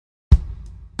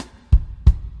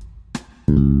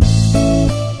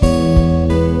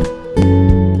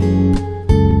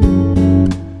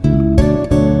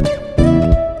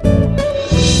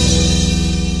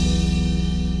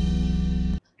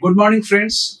Good morning,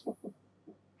 friends.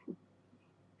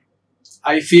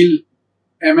 I feel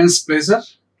immense pleasure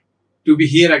to be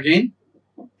here again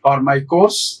for my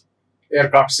course,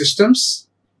 Aircraft Systems.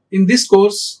 In this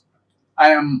course,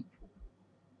 I am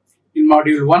in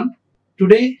Module 1.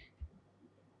 Today,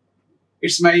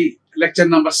 it's my lecture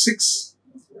number 6.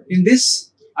 In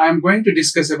this, I am going to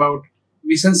discuss about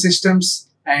mission systems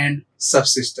and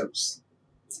subsystems.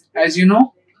 As you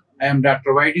know, I am Dr.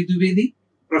 Yagya Dutta Dwivedhi,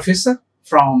 professor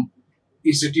from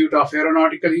Institute of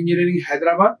Aeronautical Engineering,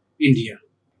 Hyderabad, India.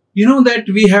 You know that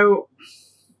we have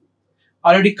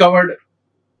already covered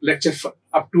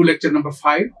up to lecture number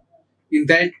 5. In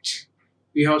that,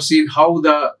 we have seen how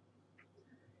the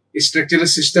structural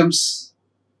systems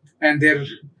and their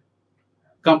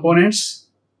components.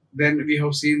 Then we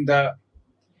have seen the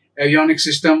avionics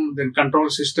system, then control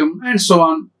system, and so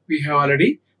on. We have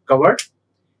already covered.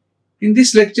 In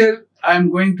this lecture, I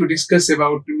am going to discuss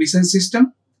about mission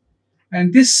system.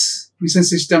 And this mission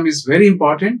system is very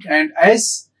important. And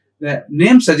as the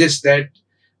name suggests that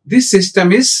this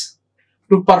system is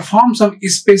to perform some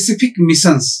specific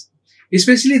missions.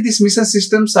 Especially these mission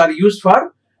systems are used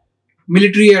for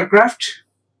military aircraft,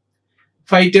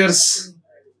 fighters,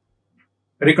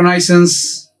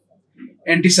 reconnaissance,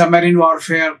 anti-submarine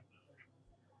warfare,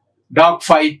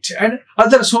 dogfight, and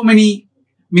other so many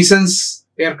missions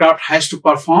aircraft has to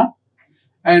perform.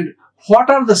 And what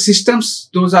are the systems?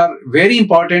 Those are very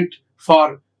important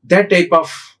for that type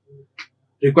of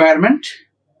requirement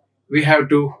we have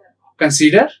to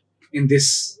consider in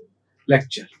this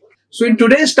lecture. So in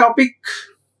today's topic,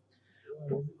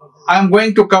 I am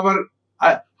going to cover,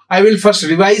 I will first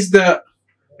revise the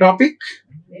topic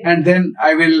and then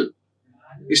I will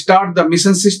start the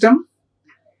mission system.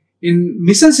 In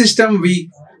mission system, we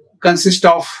consist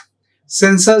of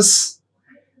sensors,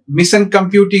 mission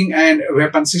computing and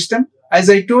weapon system. As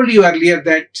I told you earlier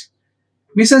that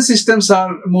mission systems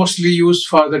are mostly used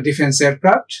for the defense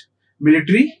aircraft,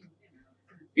 military,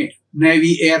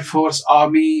 Navy, Air Force,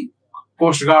 Army,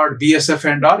 Coast Guard,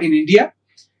 BSF and all in India.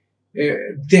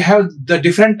 They have the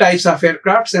different types of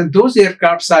aircrafts and those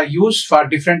aircrafts are used for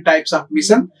different types of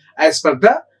mission as per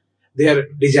their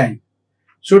design.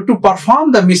 So to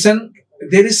perform the mission,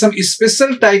 there is some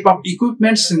special type of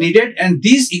equipments needed and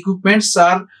these equipments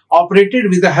are operated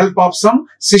with the help of some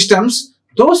systems.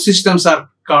 Those systems are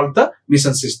called the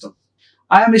mission system.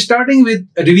 I am starting with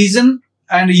revision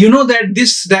and you know that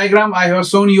this diagram I have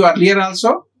shown you earlier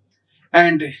also.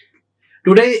 And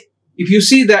today, if you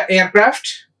see the aircraft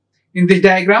in this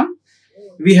diagram,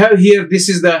 we have here, this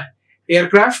is the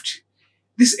aircraft.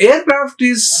 This aircraft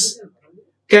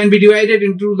can be divided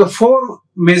into the 4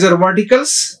 major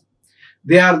verticals.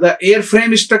 They are the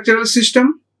airframe structural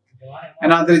system,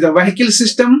 another is the vehicle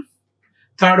system,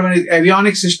 third one is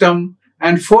avionics system,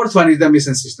 and 4th one is the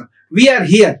mission system. We are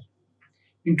here.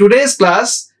 In today's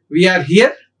class, we are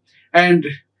here and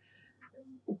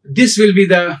this will be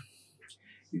the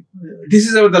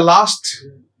last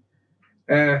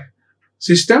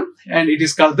system and it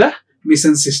is called the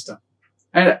mission system.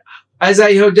 And as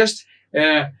I have just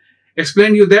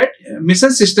explained you that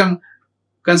mission system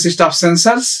consists of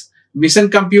sensors, mission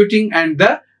computing and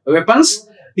the weapons.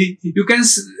 You can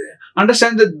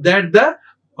understand that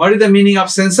what is the meaning of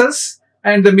sensors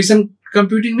and the mission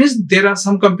computing means there are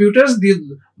some computers,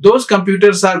 those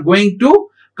computers are going to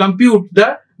compute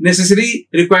the necessary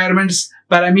requirements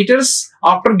parameters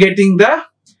after getting the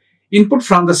input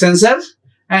from the sensor,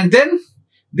 and then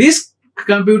this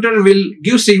computer will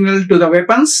give signal to the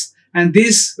weapons and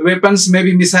these weapons may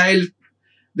be missile,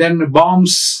 then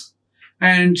bombs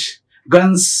and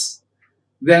guns,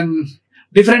 then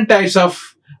different types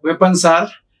of weapons are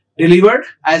delivered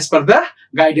as per the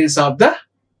guidance of the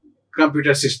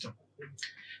computer system.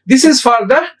 This is for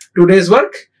the today's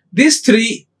work. These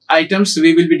 3 items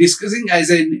we will be discussing as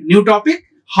a new topic.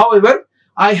 However,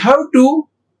 I have to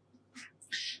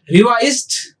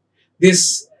revise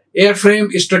this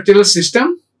airframe structural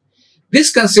system.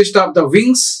 This consists of the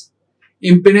wings,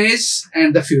 empennage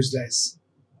and the fuselage.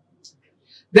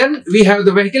 Then we have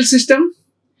the vehicle system.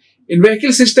 In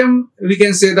vehicle system, we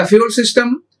can say the fuel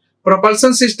system,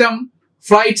 propulsion system,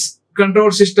 flight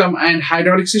control system and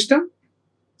hydraulic system.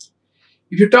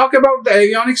 If you talk about the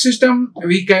avionics system,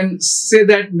 we can say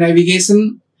that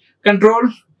navigation, control,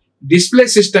 display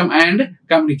system and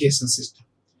communication system.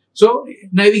 So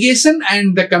navigation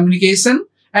and the communication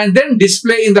and then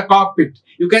display in the cockpit.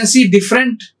 You can see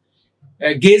different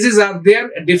gauges are there,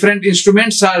 different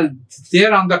instruments are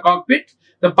there on the cockpit.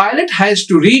 The pilot has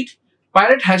to read,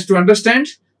 pilot has to understand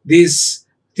these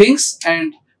things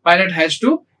and pilot has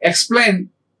to explain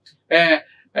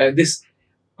this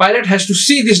pilot has to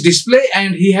see this display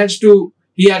and he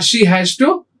or she has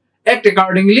to act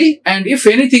accordingly. And if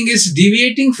anything is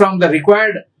deviating from the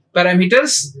required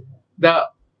parameters, the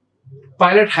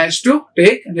pilot has to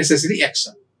take necessary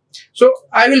action. So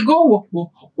I will go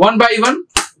one by one.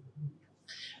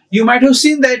 You might have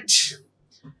seen that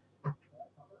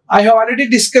I have already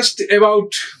discussed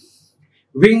about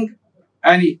wing,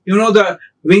 and you know the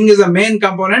wing is the main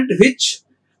component which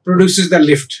produces the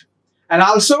lift, and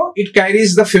also it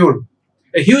carries the fuel.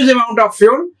 A huge amount of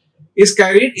fuel is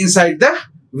carried inside the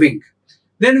wing.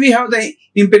 Then we have the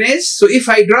empennage. So if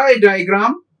I draw a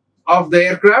diagram of the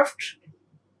aircraft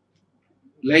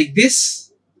like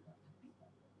this,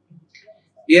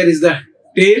 here is the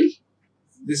tail,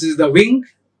 this is the wing.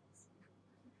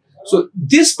 So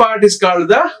this part is called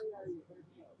the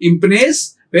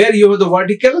empennage, where you have the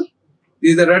vertical,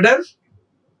 this is the rudder,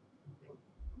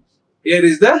 here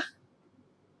is the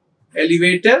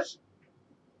elevator,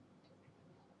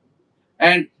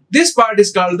 and this part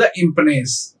is called the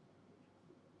empennage.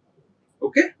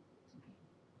 Okay.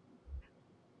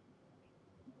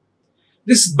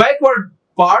 This backward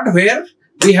part where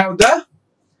we have the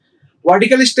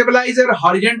vertical stabilizer,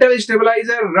 horizontal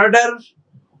stabilizer, rudder,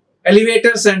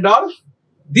 elevators and all,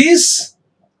 this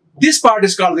part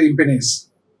is called the empennage.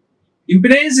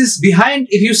 Empennage is behind.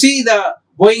 If you see the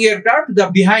Boeing aircraft, the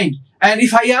behind, and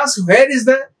if I ask where is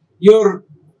your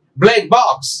black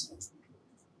box?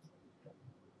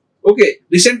 Okay,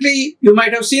 recently you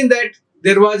might have seen that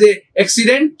there was a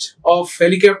accident of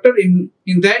helicopter in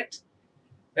that.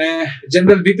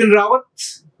 General Bipin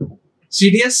Rawat,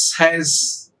 CDS,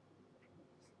 has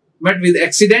met with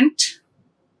accident.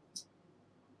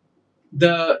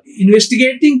 The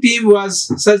investigating team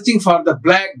was searching for the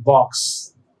black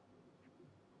box.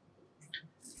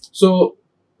 So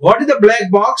what is the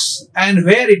black box and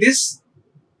where it is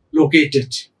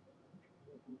located?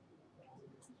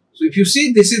 So if you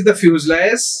see, this is the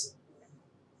fuselage.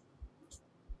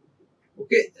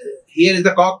 Okay, here is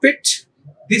the cockpit.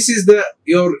 This is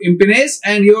your empennage,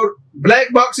 and your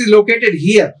black box is located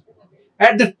here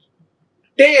at the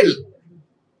tail.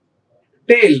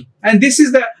 And this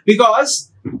is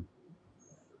because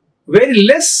very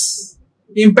less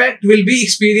impact will be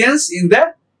experienced in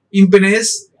the empennage,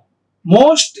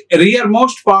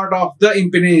 rearmost part of the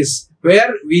empennage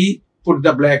where we put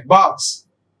the black box.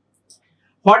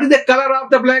 What is the color of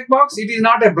the black box? It is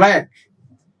not a black.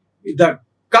 The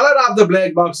color of the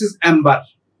black box is amber.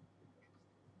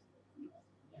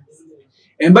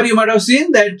 Amber, you might have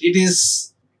seen that it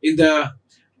is in the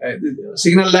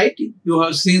signal light. You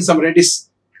have seen some reddish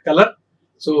color.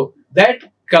 So that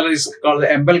color is called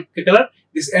the amber color.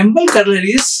 This amber color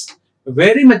is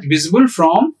very much visible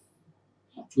from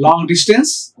long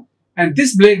distance. And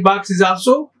this black box is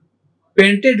also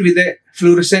painted with a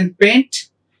fluorescent paint.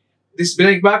 This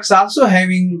black box also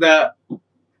having the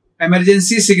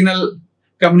emergency signal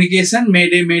communication,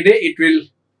 mayday, mayday. It will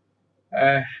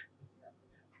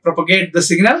propagate the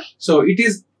signal. So it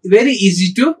is very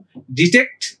easy to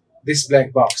detect this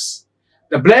black box.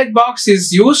 The black box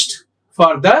is used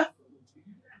for the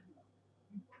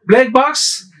black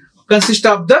box consists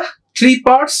of the three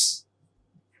parts.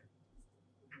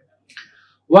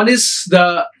 One is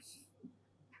the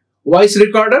voice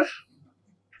recorder,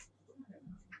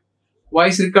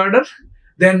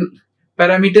 then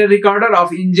parameter recorder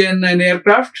of engine and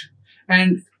aircraft,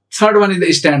 and third one is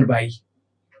the standby.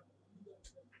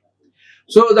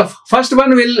 So the first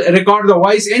one will record the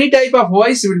voice. Any type of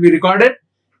voice will be recorded.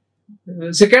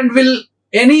 Second will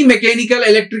any mechanical,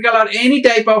 electrical or any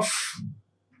type of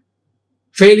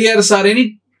failures or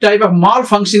any type of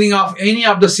malfunctioning of any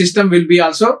of the system will be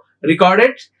also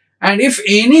recorded. And if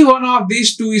any one of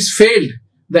these two is failed,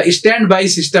 the standby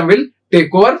system will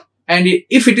take over. And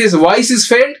if it is voice is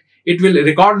failed, it will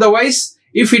record the voice.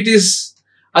 If it is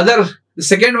the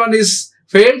second one is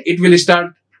failed, it will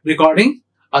start recording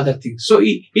other things. So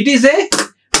it is a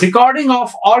recording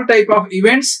of all type of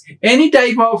events, any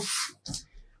type of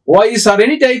voice or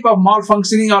any type of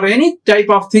malfunctioning or any type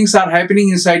of things are happening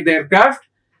inside the aircraft.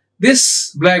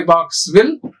 This black box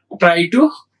will try to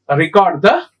record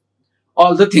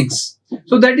all the things.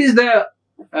 So that is the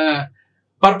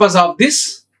purpose of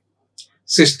this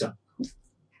system.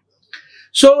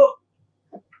 So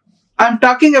I am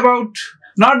talking about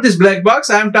not this black box,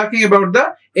 I am talking about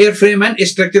the airframe and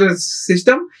structural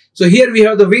system. So here we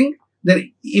have the wing,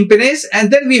 then empennage,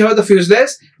 and then we have the fuselage.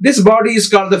 This body is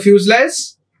called the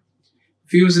fuselage.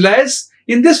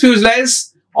 In this fuselage,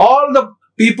 all the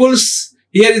peoples,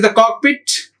 here is the cockpit.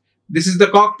 This is the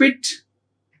cockpit.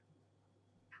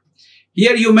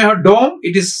 Here you may have dome.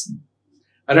 It is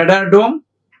a radar dome.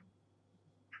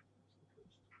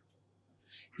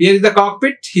 Here is the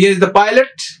cockpit, here is the pilot,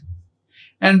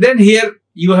 and then here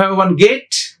you have one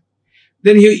gate,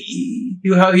 then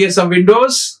you have here some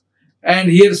windows,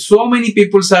 and here so many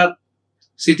people are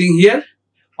sitting here,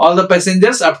 all the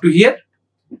passengers up to here,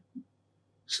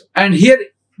 and here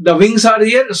the wings are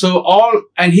here, so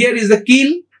and here is the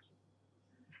keel.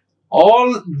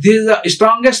 All this is the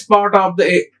strongest part of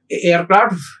the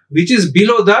aircraft, which is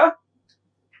below the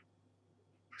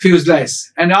fuselage,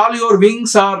 and all your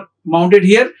wings are mounted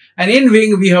here, and in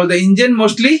wing we have the engine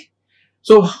mostly.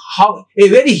 So how a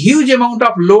very huge amount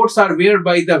of loads are beared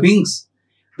by the wings.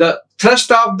 The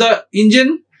thrust of the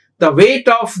engine, the weight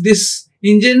of this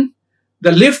engine,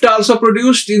 the lift also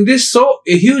produced in this, so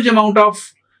a huge amount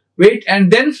of weight, and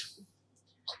then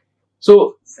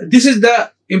so this is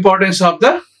the importance of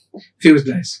the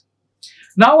fuselage.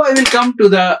 Now I will come to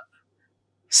the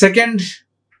second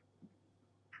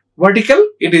vertical.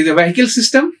 It is a vehicle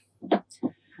system.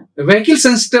 The vehicle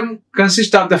system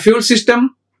consists of the fuel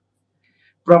system,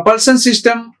 propulsion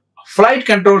system, flight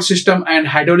control system, and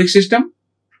hydraulic system.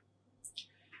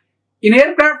 In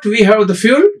aircraft, we have the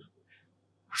fuel.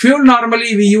 Fuel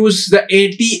normally we use the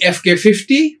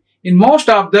ATFK50 in most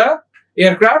of the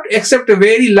aircraft, except a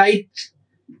very light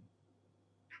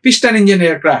piston engine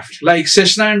aircraft like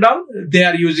Cessna and all. They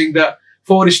are using the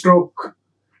 4-stroke,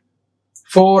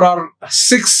 4 or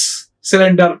 6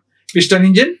 cylinder piston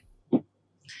engine.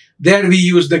 There we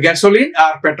use the gasoline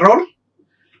or petrol.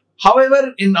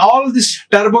 However, in all these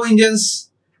turbo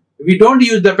engines, we don't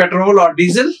use the petrol or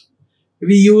diesel.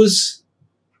 We use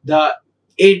the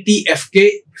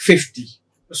ATFK50.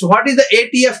 So what is the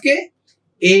ATFK?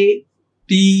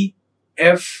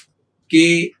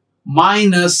 ATFK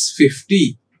minus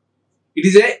 50. It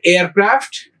is a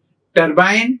aircraft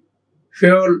turbine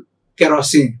fuel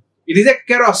kerosene. It is a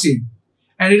kerosene,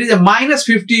 and it is a minus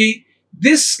 50.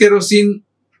 This kerosene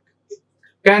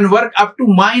can work up to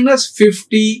minus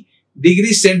 50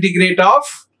 degrees centigrade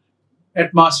of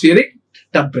atmospheric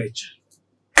temperature.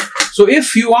 So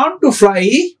if you want to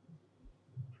fly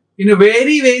in a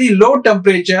very, very low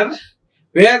temperature,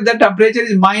 where the temperature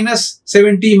is minus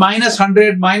 70, minus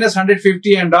 100, minus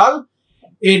 150 and all,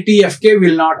 ATFK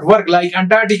will not work, like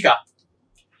Antarctica.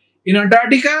 In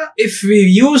Antarctica, if we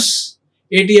use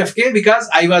ATFK, because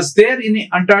I was there in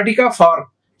Antarctica for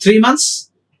 3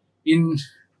 months in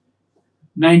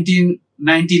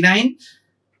 1999,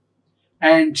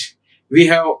 and we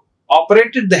have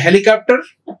operated the helicopter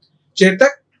Chetak.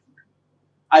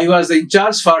 I was in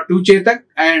charge for 2 Chetak,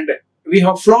 and we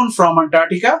have flown from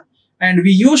Antarctica, and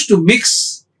we used to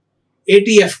mix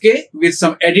ATFK with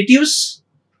some additives.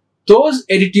 Those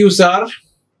additives are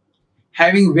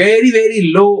having very, very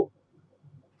low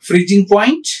freezing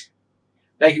point,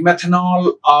 like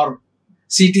methanol or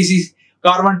CTC,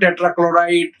 carbon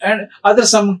tetrachloride, and other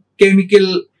some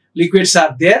chemical liquids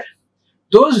are there.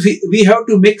 Those we have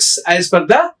to mix as per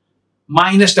the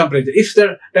minus temperature. If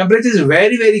the temperature is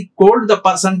very, very cold, the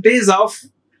percentage of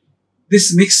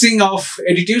this mixing of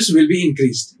additives will be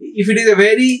increased. If it is a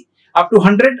very up to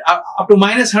 100, up to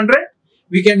minus 100,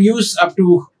 we can use up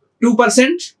to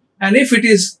 2%. And if it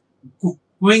is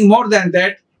going more than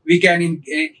that, we can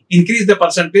increase the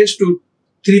percentage to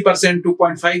 3%,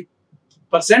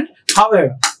 2.5%.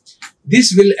 However,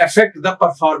 this will affect the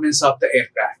performance of the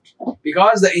aircraft,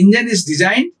 because the engine is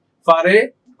designed for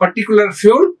a particular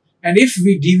fuel, and if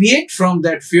we deviate from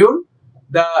that fuel,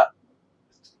 the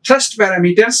thrust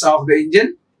parameters of the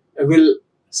engine will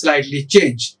slightly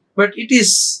change. But it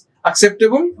is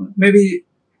acceptable, maybe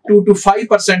 2 to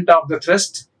 5% of the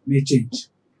thrust may change.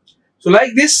 So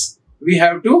like this, we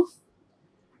have to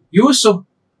use. So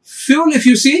fuel, if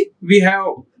you see, we have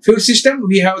fuel system,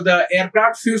 we have the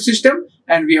aircraft fuel system,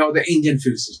 and we have the engine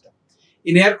fuel system.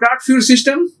 In aircraft fuel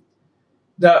system,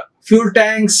 the fuel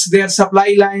tanks, their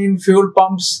supply line, fuel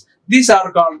pumps, these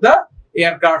are called the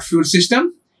aircraft fuel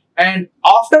system. And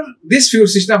after this fuel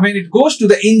system, when it goes to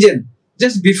the engine,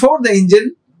 just before the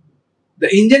engine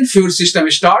fuel system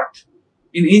start.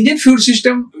 In engine fuel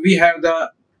system, we have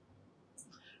the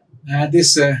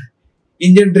this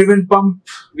engine driven pump,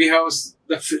 we have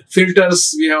the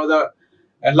filters, we have the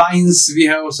lines, we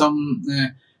have some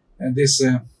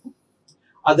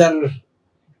other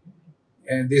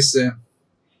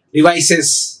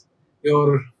devices,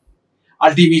 your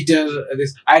altimeter,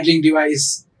 this idling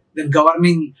device, then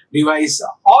governing device,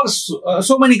 also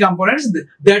so many components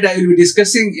that I will be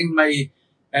discussing in my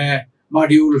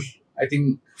module, I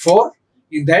think 4.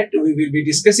 In that, we will be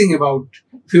discussing about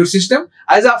fuel system.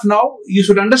 As of now, you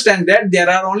should understand that there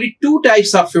are only 2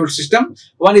 types of fuel system.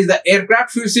 One is the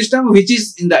aircraft fuel system, which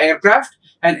is in the aircraft,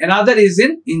 and another is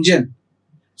in engine.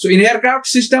 So in aircraft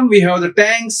system, we have the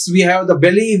tanks, we have the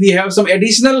belly, we have some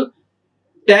additional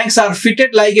tanks are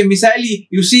fitted like a missile.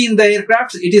 You see in the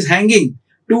aircraft, it is hanging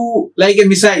to like a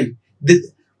missile.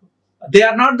 They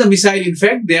are not the missile, in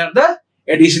fact, they are the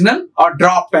additional or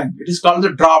drop tank. It is called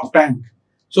the drop tank.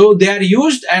 So they are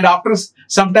used and after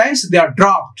sometimes they are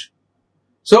dropped.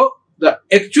 So the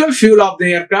actual fuel of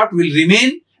the aircraft will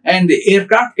remain and the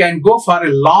aircraft can go for a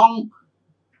long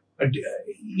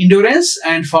endurance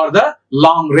and for the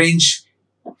long range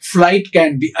flight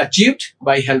can be achieved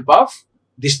by help of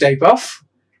this type of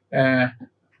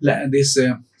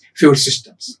fuel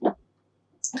systems.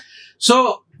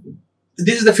 So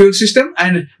this is the fuel system,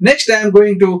 and next I am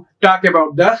going to talk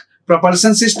about the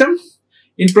propulsion system.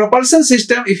 In propulsion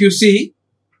system, if you see,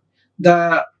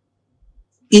 the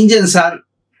engines are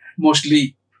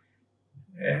mostly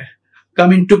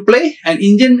come into play. An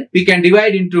engine we can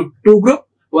divide into two groups.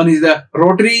 One is the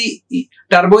rotary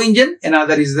turbo engine,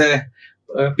 another is the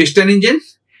piston engine.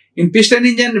 In piston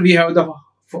engine, we have the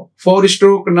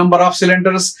 4-stroke number of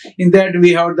cylinders. In that,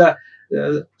 we have the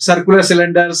circular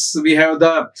cylinders, we have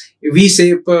the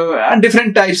V-shape, and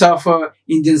different types of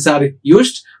engines are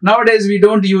used. Nowadays, we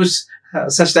don't use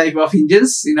such type of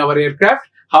engines in our aircraft.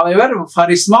 However, for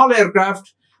a small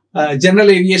aircraft, general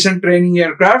aviation training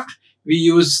aircraft, we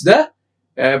use the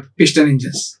piston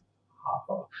engines.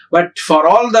 But for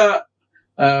all the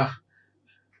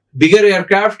bigger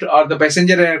aircraft or the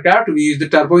passenger aircraft, we use the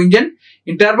turbo engine.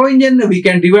 In turbo engine, we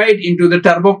can divide into the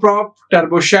turboprop,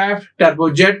 turbo shaft,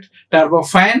 turbojet,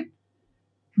 turbofan.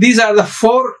 These are the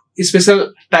 4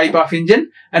 special type of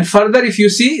engine. And further, if you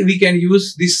see, we can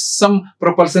use some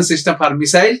propulsion system for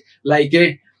missile like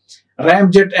a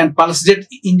ramjet and pulsejet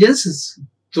engines.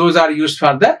 Those are used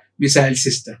for the missile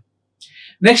system.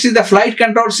 Next is the flight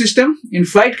control system. In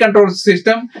flight control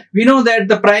system, we know that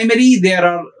there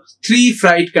are 3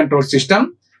 flight control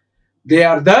systems. They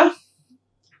are the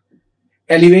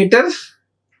elevator,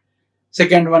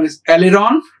 second one is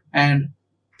aileron, and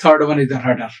third one is the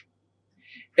rudder.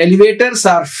 Elevators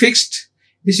are fixed.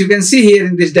 This you can see here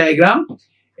in this diagram.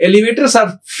 Elevators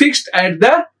are fixed at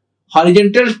the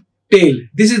horizontal tail.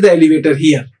 This is the elevator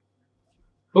here.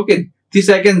 Okay, this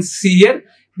I can see here.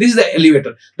 This is the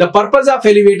elevator. The purpose of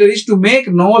elevator is to make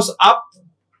nose up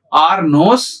or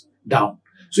nose down.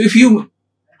 So if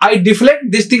I deflect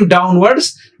this thing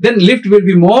downwards, then lift will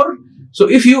be more. So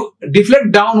if you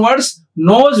deflect downwards,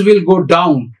 nose will go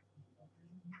down.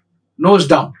 Nose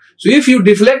down. So if you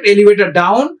deflect elevator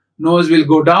down, nose will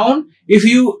go down. If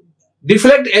you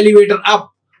deflect elevator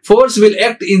up, force will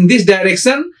act in this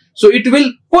direction. So it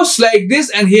will push like this,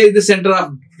 and here is the center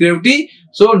of gravity.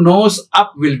 So nose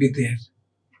up will be there.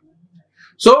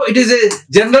 So it is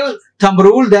a general thumb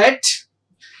rule that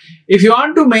if you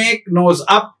want to make nose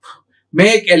up,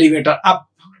 make elevator up.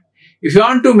 If you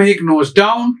want to make nose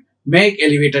down, make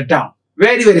elevator down.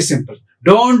 Very, very simple.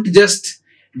 Don't just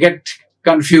get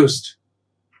confused.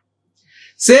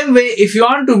 Same way, if you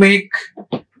want to make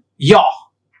yaw,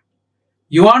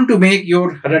 you want to make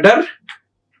your rudder,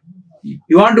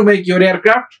 you want to make your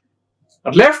aircraft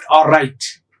left or right.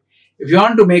 If you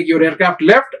want to make your aircraft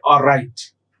left or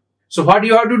right. So what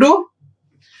you have to do?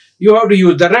 You have to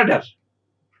use the rudder.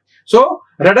 So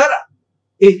rudder,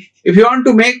 if you want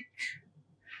to make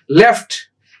left,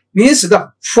 means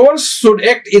the force should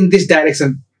act in this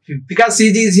direction because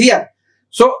CG is here.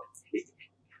 So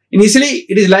initially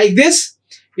it is like this.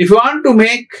 If you want to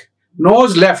make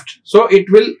nose left, so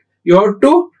you have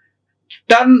to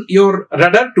turn your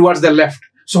rudder towards the left.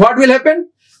 So what will happen?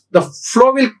 The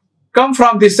flow will come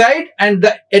from this side and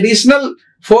the additional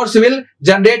force will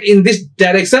generate in this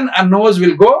direction and nose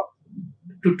will go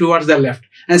towards the left.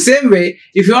 And same way,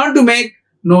 if you want to make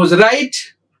nose right,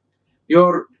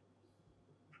 your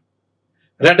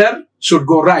rudder should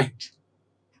go right.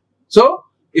 So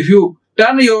if you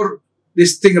turn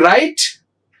this thing right,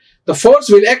 the force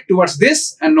will act towards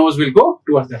this and nose will go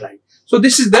towards the right. So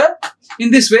this is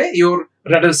in this way your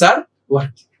rudders are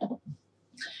working.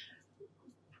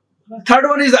 Third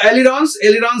one is the ailerons.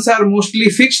 Ailerons are mostly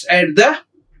fixed at the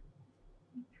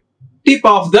tip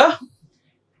of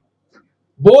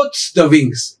both the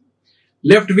wings,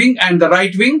 left wing and the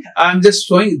right wing. I am just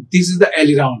showing this is the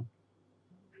aileron.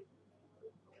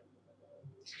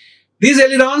 These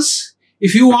ailerons,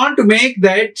 if you want to make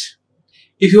that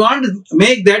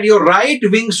your right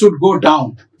wing should go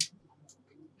down.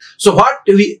 So what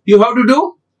you have to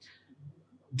do?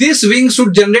 This wing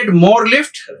should generate more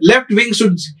lift, left wing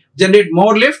should generate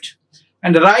more lift,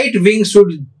 and the right wing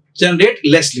should generate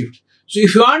less lift. So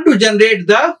if you want to generate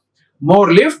the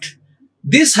more lift,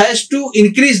 this has to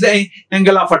increase the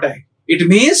angle of attack. It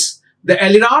means the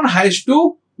aileron has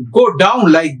to go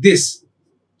down like this.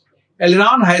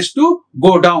 Aileron has to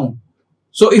go down.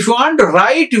 So if you want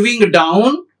right wing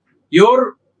down,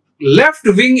 your left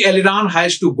wing aileron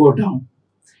has to go down.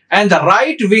 And the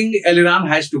right wing aileron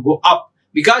has to go up.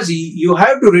 Because you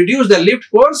have to reduce the lift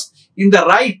force in the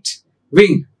right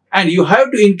wing. And you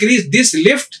have to increase this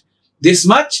lift this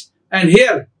much. And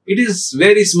here it is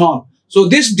very small. So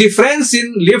this difference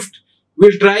in lift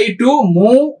will try to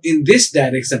move in this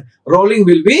direction. Rolling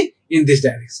will be in this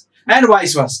direction. And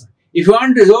vice versa. If you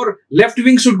want your left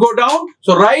wing should go down,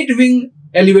 so right wing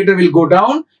elevator will go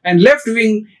down and left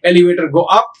wing elevator go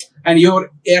up and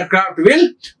your aircraft will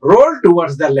roll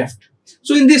towards the left.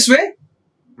 So in this way,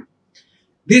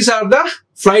 these are the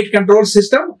flight control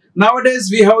system. Nowadays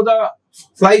we have the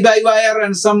fly-by-wire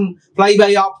and some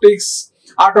fly-by optics,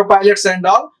 autopilots and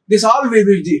all. This all we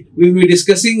will be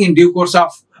discussing in due course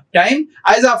of time.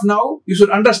 As of now, you should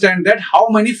understand that how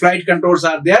many flight controls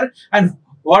are there and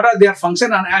what are their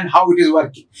function and how it is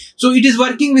working. So it is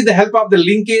working with the help of the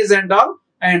linkage and all.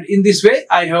 And in this way,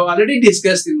 I have already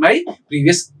discussed in my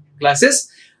previous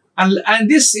classes. And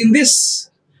in this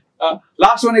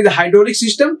last one is the hydraulic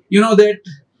system. You know that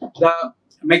the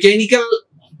mechanical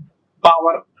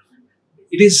power,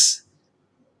 it is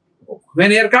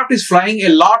when aircraft is flying, a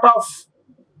lot of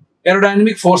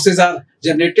aerodynamic forces are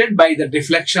generated by the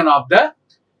deflection of the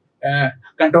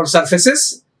control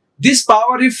surfaces. This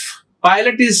power, if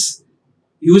pilot is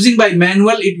using by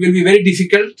manual, it will be very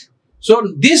difficult.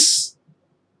 So this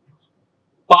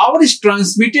power is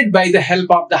transmitted by the help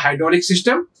of the hydraulic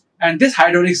system, and this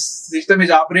hydraulic system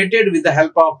is operated with the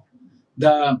help of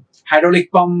the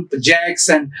hydraulic pump, jacks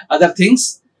and other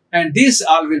things, and these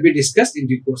all will be discussed in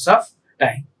due course of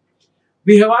time.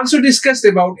 We have also discussed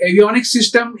about avionics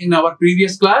system in our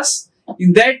previous class.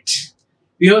 In that,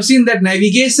 we have seen that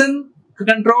navigation,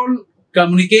 control,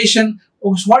 communication.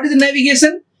 What is the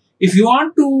navigation? If you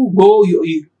want to go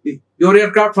your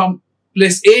aircraft from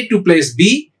place A to place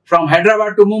B, from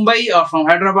Hyderabad to Mumbai or from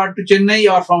Hyderabad to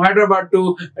Chennai or from Hyderabad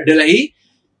to Delhi,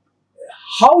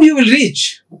 how you will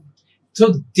reach?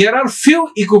 So there are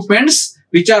few equipments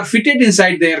which are fitted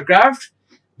inside the aircraft.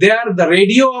 They are the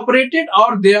radio operated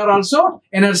or they are also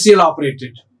inertial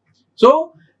operated.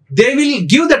 So they will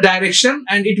give the direction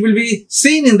and it will be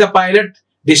seen in the pilot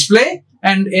display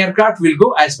and aircraft will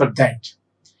go as per that.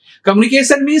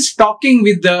 Communication means talking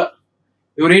with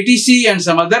your ATC and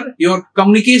some other, your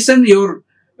communication,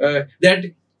 that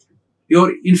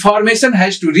your information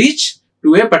has to reach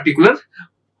to a particular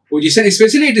position.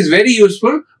 Especially it is very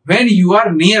useful when you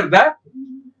are near the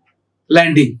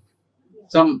landing.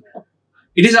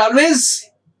 It is always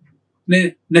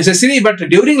necessary, but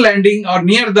during landing or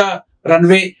near the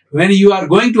runway, when you are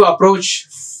going to approach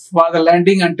for the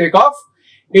landing and takeoff,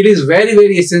 it is very,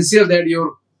 very essential that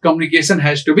your communication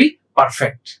has to be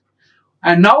perfect.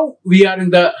 And now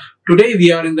today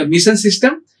we are in the mission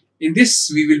system. In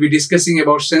this, we will be discussing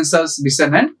about sensors,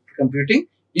 mission and computing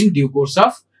in due course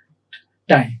of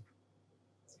time.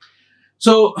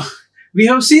 So we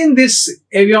have seen this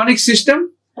avionics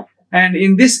system, and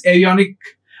in this avionic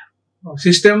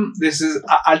system, this is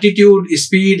altitude,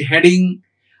 speed, heading,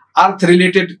 earth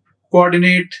related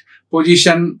coordinate,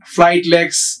 position, flight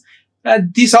legs.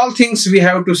 These all things we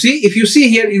have to see. If you see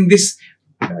here in this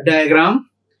diagram,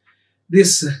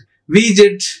 this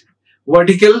VZ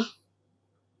vertical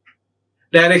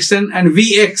direction and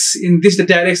VX in this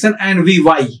direction and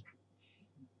VY.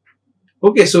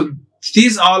 Okay, so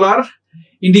these all are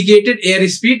indicated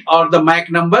airspeed or the Mach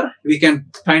number we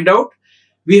can find out.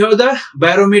 We have the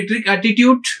barometric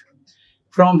attitude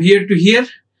from here to here.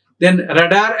 Then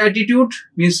radar attitude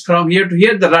means from here to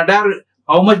here. The radar,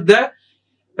 how much the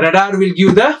radar will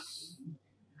give the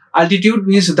altitude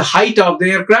means the height of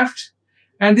the aircraft.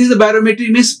 And this is the barometric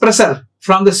means pressure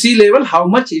from the sea level, how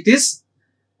much it is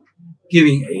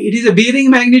giving. It is a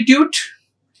bearing magnitude.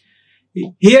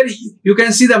 Here you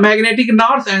can see the magnetic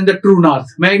north and the true north.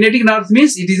 Magnetic north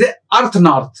means it is a earth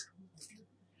north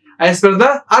as per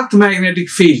the earth magnetic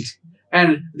field.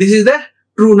 And this is the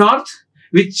true north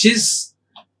which is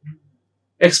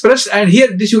expressed. And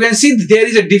here this you can see there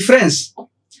is a difference.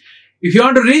 If you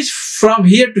want to reach from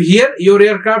here to here, your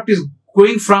aircraft is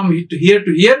going from here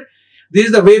to here. This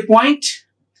is the waypoint.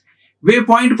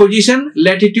 Waypoint position,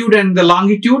 latitude and the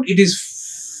longitude, it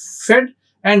is fed.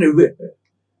 And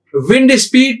wind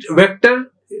speed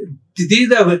vector, this is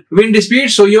the wind speed.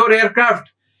 So your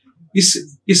aircraft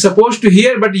is supposed to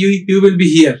here, but you will be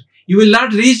here. You will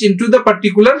not reach into the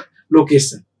particular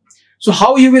location. So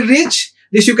how you will reach?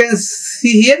 This you can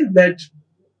see here that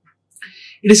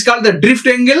it is called the drift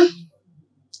angle.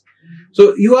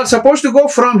 So you are supposed to go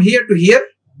from here to here,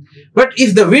 But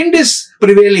if the wind is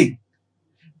prevailing,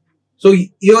 so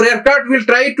your aircraft will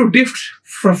try to drift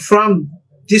from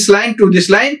this line to this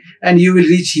line and you will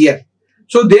reach here.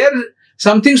 So there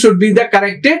something should be the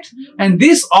corrected, and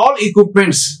these all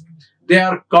equipments, they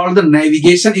are called the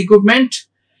navigation equipment.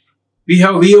 We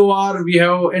have VOR, we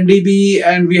have NDB,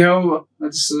 and we have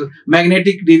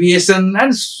magnetic deviation,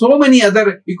 and so many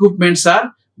other equipments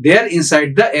are there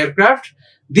inside the aircraft.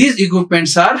 These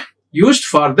equipments are used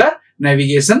for the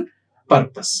navigation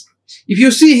purpose. If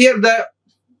you see here, the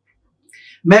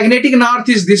magnetic north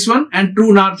is this one and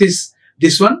true north is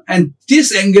this one, and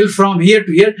this angle from here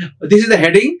to here, this is the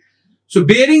heading. So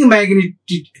bearing,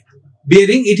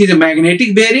 it is a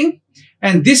magnetic bearing,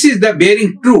 and this is the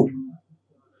bearing true.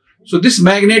 So this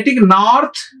magnetic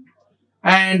north,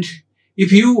 and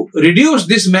if you reduce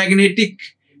this magnetic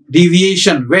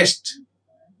deviation west,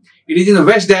 it is in the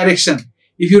west direction.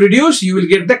 If you reduce, you will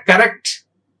get the correct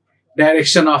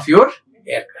direction of your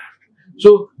aircraft.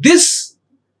 So this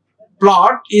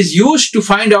plot is used to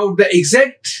find out the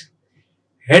exact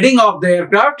heading of the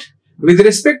aircraft with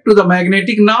respect to the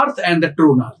magnetic north and the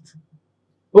true north.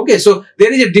 Okay, so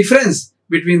there is a difference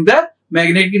between the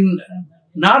magnetic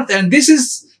north, and this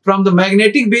is from the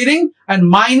magnetic bearing and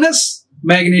minus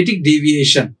magnetic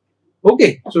deviation.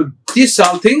 Okay, so these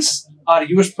all things are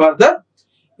used for the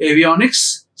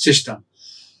avionics system.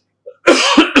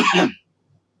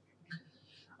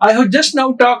 I have just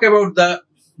now talked about the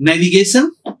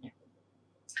navigation.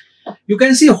 You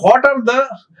can see what are the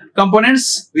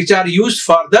components which are used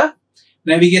for the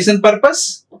navigation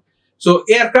purpose. So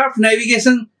aircraft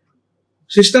navigation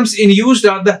systems in use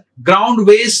are the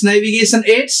ground-based navigation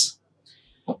aids.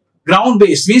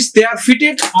 Ground-based means they are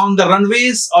fitted on the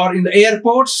runways or in the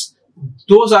airports.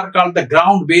 Those are called the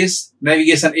ground-based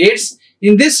navigation aids.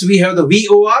 In this we have the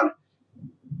VOR,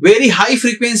 very high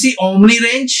frequency omni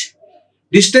range,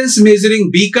 distance measuring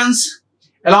beacons,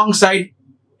 alongside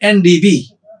NDB,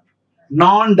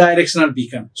 non-directional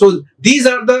beacon. So these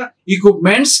are the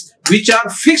equipments which are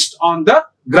fixed on the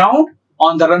ground,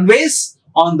 on the runways,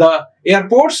 on the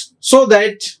airports, so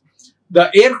that the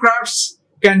aircrafts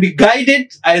can be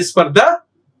guided as per the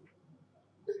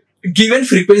given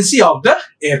frequency of the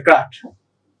aircraft.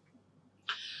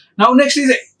 Now next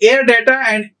is air data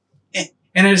and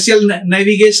inertial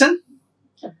navigation.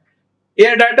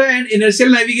 Air data and inertial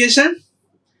navigation,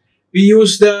 we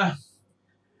use the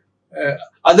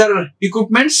other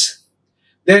equipments.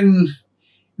 Then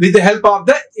with the help of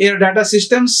the air data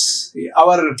systems,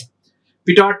 our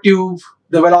pitot tube,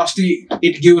 the velocity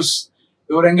it gives,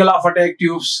 your angle of attack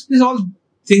tubes, these all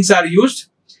things are used.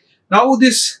 Now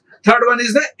this third one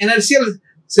is the inertial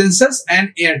sensors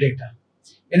and air data.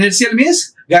 Inertial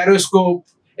means gyroscope,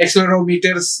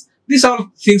 accelerometers, these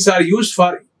all things are used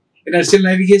for inertial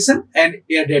navigation and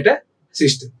air data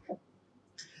system.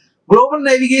 Global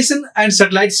navigation and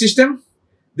satellite system,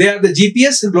 they are the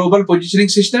GPS, Global Positioning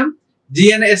System,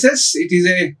 GNSS, it is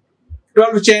a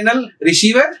 12-channel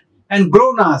receiver, and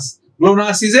GLONASS.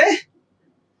 GLONASS is a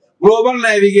Global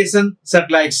Navigation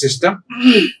Satellite System.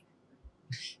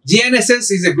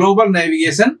 GNSS is a Global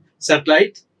Navigation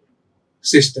Satellite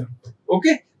System.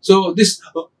 Okay, so this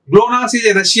GLONASS is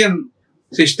a Russian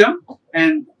system,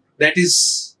 and that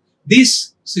is,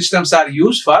 these systems are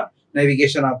used for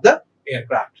navigation of the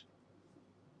aircraft.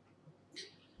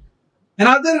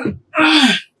 Another,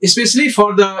 especially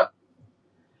for the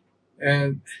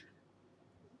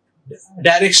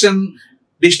direction,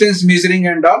 distance measuring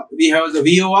and all, we have the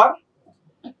VOR.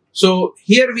 So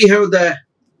here we have the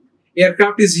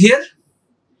aircraft is here.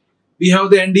 We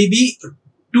have the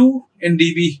NDB2,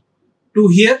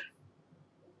 NDB2 here.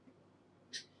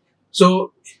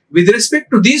 So with respect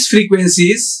to these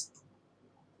frequencies,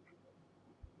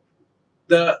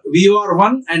 the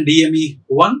VOR1 and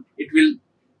DME1,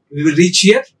 we will reach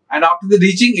here, and after the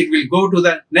reaching, it will go to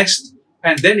the next,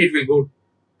 and then it will go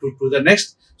to the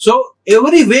next. So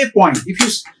every waypoint, if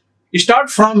you start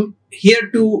from here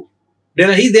to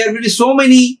Delhi, there will be so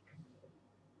many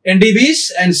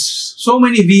NDBs and so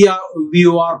many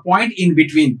VOR point in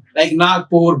between, like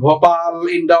Nagpur, Bhopal,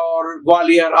 Indore,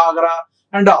 Gwalior, Agra,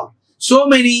 and all. So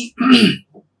many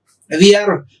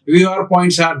VOR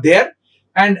points are there,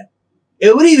 and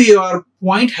every VOR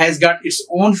point has got its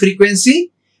own frequency.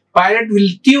 Pilot will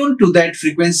tune to that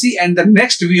frequency, and the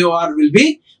next VOR will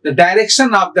be, the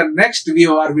direction of the next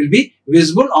VOR will be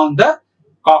visible on the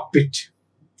cockpit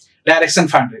direction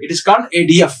finder. It is called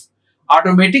ADF,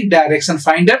 Automatic Direction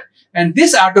Finder, and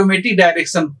this Automatic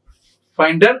Direction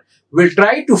Finder will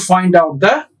try to find out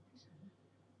the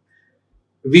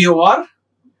VOR,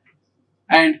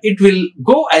 and it will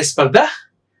go as per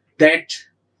that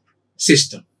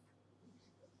system.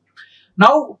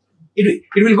 Now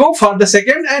it will go for the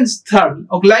second and third.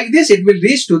 Okay, like this, it will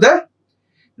reach to the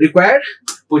required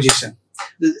position.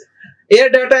 The air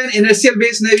data and inertial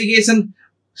based navigation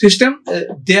system,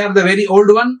 they are the very old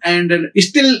one, and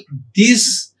still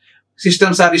these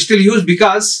systems are still used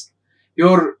because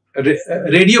your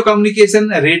radio communication,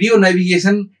 radio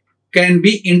navigation can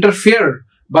be interfered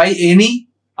by any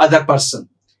other person.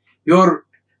 Your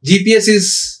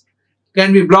GPS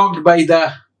can be blocked by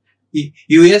the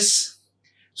US.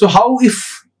 So how if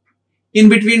in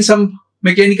between some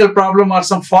mechanical problem or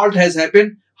some fault has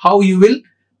happened, how you will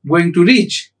going to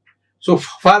reach? So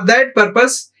for that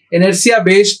purpose, inertia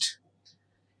based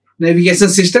navigation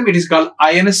system, it is called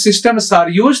INS systems, are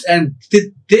used, and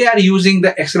they are using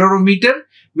the accelerometer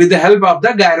with the help of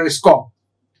the gyroscope.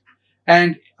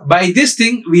 And by this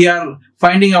thing, we are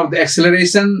finding out the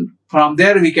acceleration. From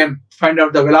there, we can find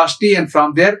out the velocity, and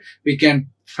from there, we can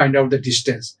find out the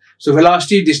distance. So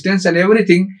velocity, distance, and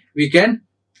everything we can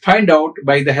find out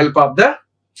by the help of the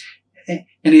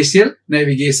inertial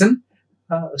navigation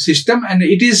system, and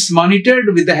it is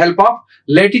monitored with the help of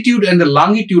latitude and the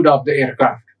longitude of the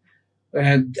aircraft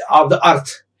and of the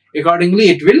earth. Accordingly,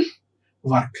 it will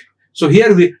work. So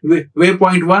here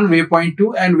waypoint 1, waypoint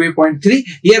 2, and waypoint 3.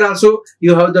 Here also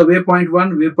you have the waypoint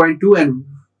 1, waypoint 2, and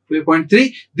waypoint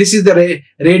 3. This is the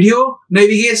radio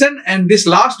navigation, and this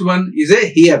last one is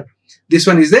here. This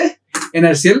one is the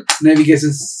inertial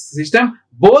navigation system.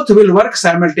 Both will work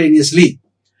simultaneously.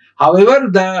 However,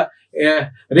 the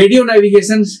radio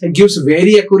navigation gives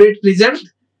very accurate result,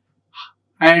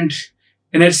 and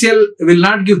inertial will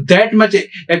not give that much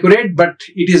accurate, but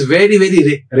it is very,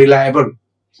 very reliable.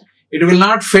 It will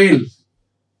not fail.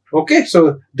 Okay,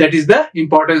 so that is the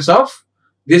importance of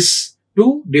this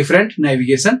two different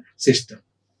navigation system.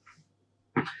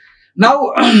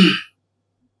 Now,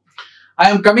 I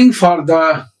am coming for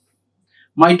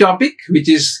my topic, which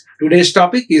is today's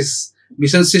topic is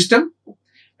mission system.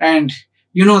 And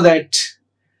you know that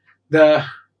the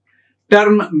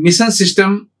term mission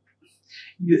system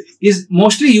is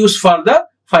mostly used for the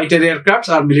fighter aircrafts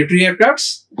or military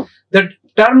aircrafts. The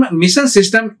term mission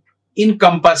system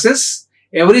encompasses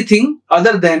everything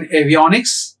other than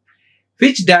avionics,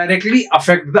 which directly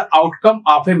affect the outcome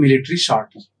of a military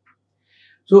sortie.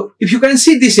 So if you can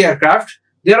see this aircraft,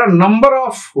 there are a number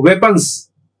of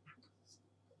weapons.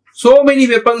 So many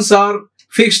weapons are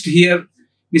fixed here,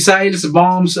 missiles,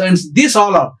 bombs, and this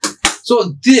all are.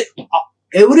 So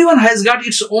everyone has got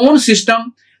its own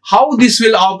system, how this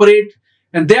will operate,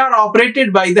 and they are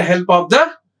operated by the help of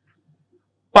the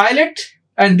pilot,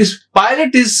 and this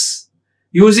pilot is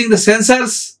using the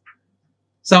sensors,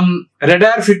 some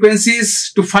radar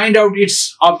frequencies to find out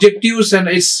its objectives and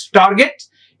its target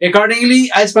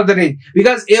accordingly as per the range.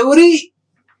 Because every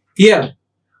year,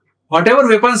 whatever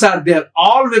weapons are there,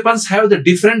 all weapons have the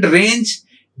different range,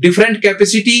 different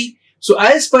capacity. So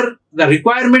as per the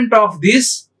requirement of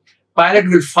this, pilot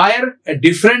will fire a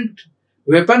different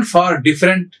weapon for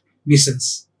different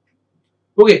missions.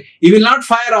 Okay, he will not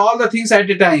fire all the things at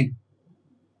a time,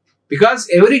 because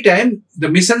every time the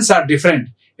missions are different.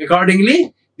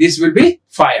 Accordingly, this will be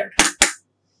fired.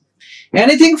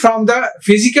 Anything from the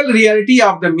physical reality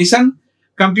of the mission,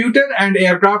 computer and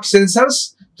aircraft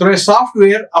sensors through a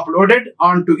software uploaded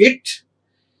onto it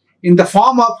in the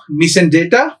form of mission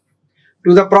data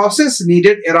to the process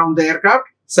needed around the aircraft,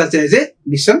 such as a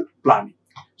mission planning.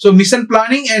 So mission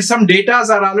planning and some data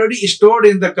are already stored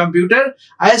in the computer.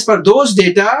 As per those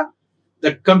data,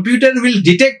 the computer will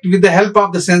detect with the help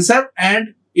of the sensor,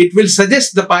 and it will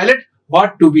suggest the pilot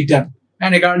what to be done.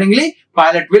 And accordingly,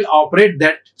 pilot will operate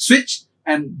that switch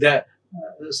and the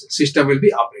system will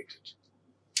be operated.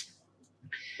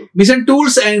 Mission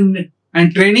tools and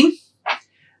training.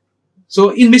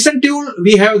 So in mission tool,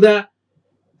 we have the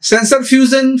sensor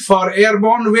fusion for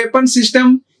airborne weapon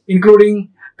system,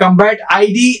 including combat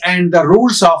ID and the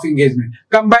rules of engagement.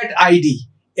 Combat ID.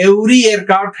 Every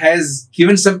aircraft has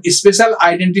given some special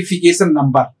identification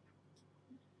number.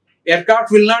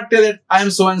 Aircraft will not tell that I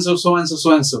am so and so, so and so,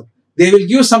 so and so. They will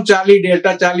give some Charlie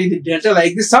Delta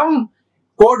like this. Some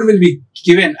code will be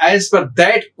given. As per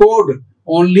that code,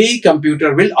 only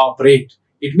computer will operate.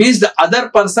 It means the other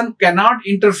person cannot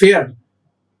interfere.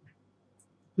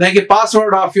 Like a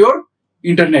password of your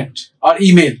internet or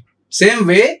email. Same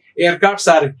way,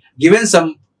 aircrafts are given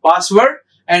some password,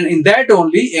 and in that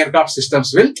only aircraft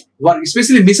systems will work,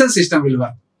 especially mission system will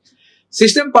work.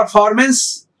 System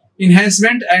performance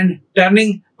enhancement and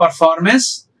turning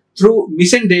performance through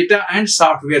mission data and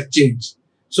software change.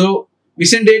 So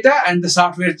mission data and the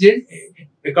software change,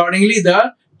 accordingly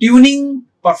the tuning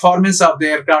performance of the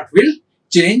aircraft will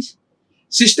change.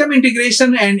 System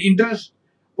integration and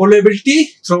pullability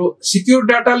through secure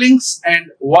data links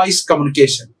and voice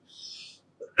communication.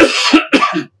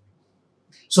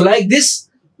 So like this,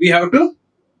 we have to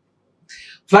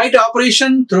flight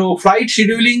operation through flight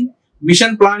scheduling,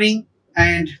 mission planning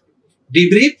and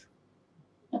debrief,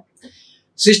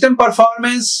 system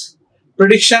performance,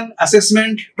 prediction,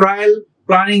 assessment, trial,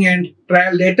 planning and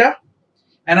trial data,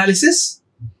 analysis,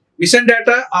 mission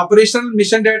data, operational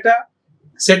mission data,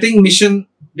 setting mission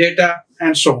data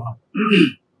and so on.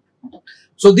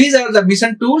 So these are the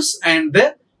mission tools and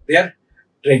their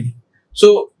training.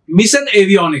 So mission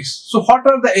avionics. So what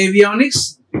are the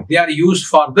avionics? They are used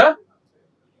for the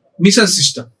mission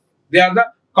system. They are the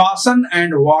caution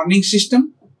and warning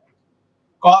system.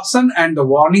 Caution and the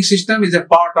warning system is a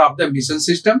part of the mission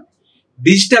system.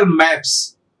 Digital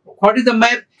maps. What is the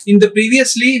map? In the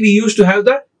previously, we used to have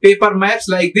the paper maps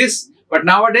like this. But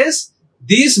nowadays,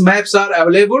 these maps are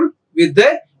available with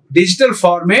the digital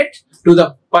format to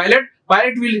the pilot.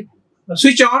 Pilot will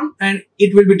switch on and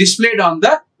it will be displayed on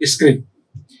the screen.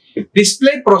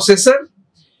 Display processor.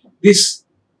 These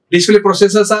display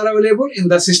processors are available in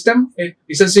the system,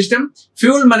 mission system.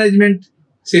 Fuel management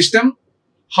system.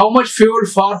 How much fuel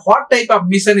for what type of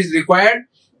mission is required.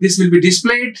 This will be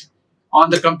displayed on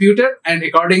the computer and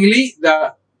accordingly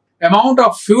the amount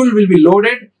of fuel will be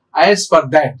loaded as per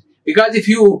that. Because if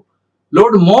you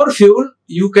load more fuel,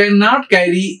 you cannot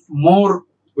carry more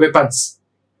weapons.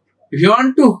 If you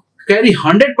want to carry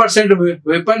 100%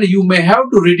 weapon, you may have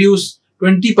to reduce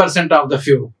 20% of the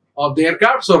fuel of the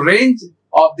aircraft. So range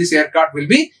of this aircraft will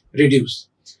be reduced.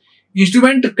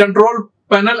 Instrument control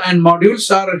panel and modules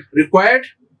are required.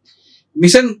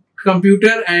 Mission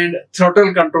computer and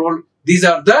throttle control. These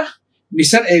are the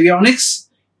mission avionics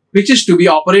which is to be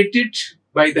operated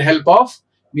by the help of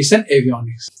mission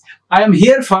avionics. I am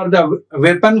here for the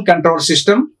weapon control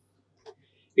system.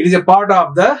 It is a part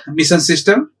of the mission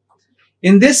system.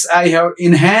 In this, I have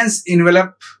enhanced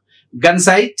envelope gun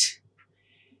sight,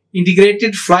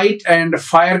 integrated flight and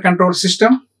fire control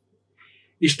system,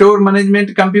 store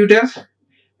management computer,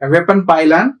 a weapon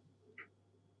pylon,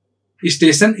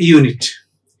 station unit.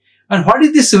 And what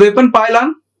is this weapon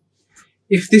pylon?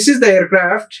 If this is the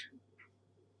aircraft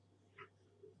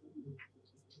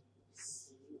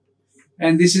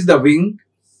and this is the wing,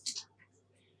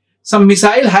 some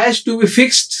missile has to be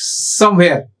fixed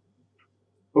somewhere.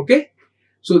 Okay.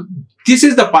 So this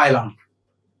is the pylon.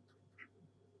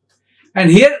 And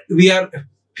here we are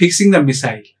fixing the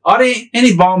missile or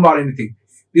any bomb or anything.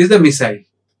 This is the missile.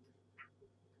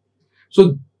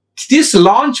 So this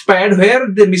launch pad where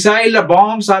the missile, the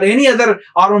bombs or any other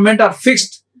armament are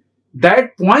fixed,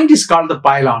 that point is called the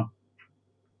pylon.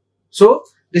 So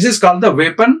this is called the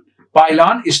weapon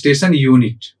pylon station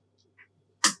unit.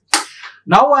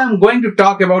 Now I am going to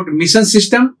talk about mission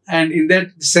system and in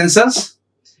that sensors.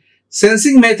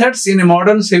 Sensing methods in a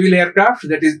modern civil aircraft,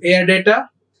 that is air data,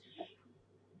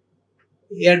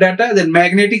 then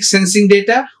magnetic sensing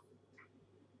data,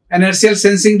 inertial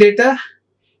sensing data,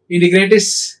 integrated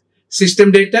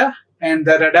system data and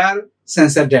the radar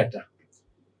sensor data.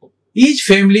 Each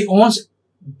family owns,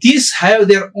 these have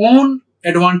their own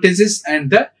advantages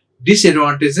and the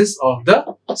disadvantages of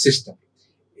the system.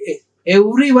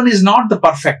 Everyone is not the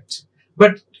perfect,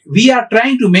 but we are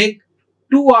trying to make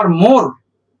two or more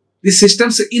these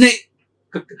systems in a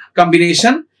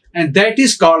combination and that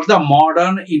is called the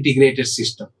modern integrated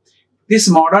system. This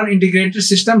modern integrated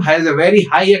system has a very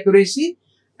high accuracy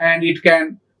and it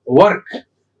can work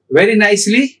very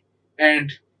nicely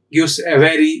and gives a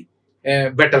very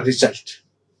better result.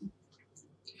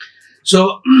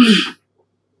 So,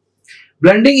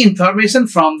 blending information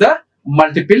from the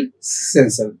multiple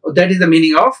sensors. That is the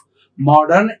meaning of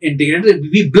modern integrated.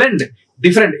 We blend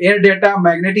different air data,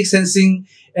 magnetic sensing,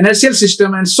 inertial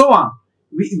system and so on.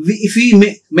 If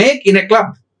we make in a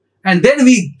club and then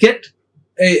we get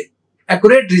a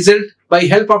accurate result by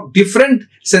help of different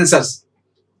sensors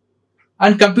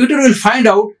and computer will find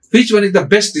out which one is the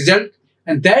best result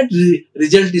and that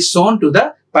result is shown to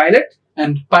the pilot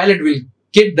and pilot will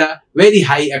get the very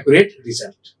high accurate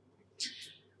result.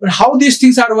 But how these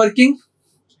things are working?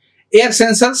 Air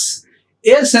sensors.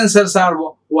 Air sensors are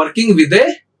working with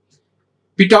a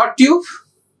pitot tube.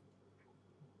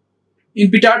 In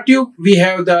pitot tube, we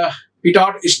have the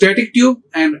pitot static tube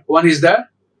and one is the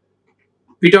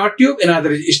pitot tube,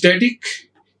 another is static.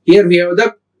 Here we have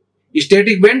the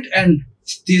static vent and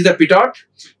this is the pitot.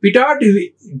 Pitot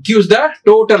gives the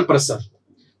total pressure.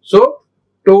 So,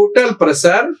 total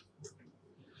pressure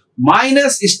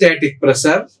minus static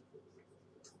pressure,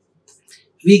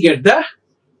 we get the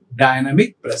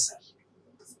dynamic pressure.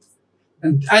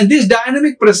 And this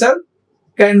dynamic pressure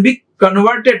can be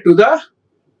converted to the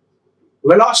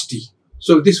velocity.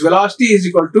 So this velocity is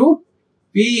equal to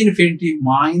P infinity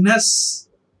minus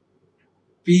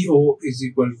PO is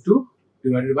equal to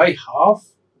divided by half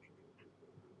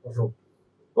rho.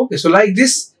 Okay, so like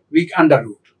this we under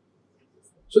root.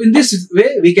 So in this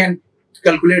way we can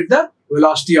calculate the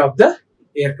velocity of the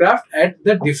aircraft at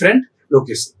the different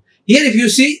locations. Here if you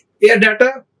see air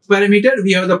data parameter,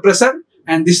 we have the pressure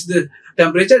and this is the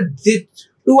temperature. These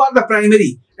two are the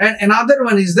primary and another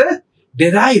one is the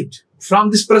derived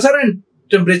from this pressure and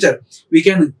temperature. We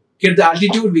can get the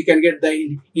altitude, we can get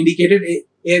the indicated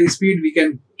air speed, we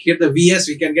can get the VS,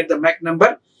 we can get the Mach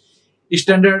number,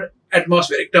 standard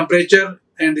atmospheric temperature,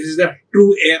 and this is the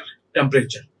true air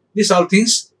temperature. These all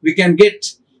things we can get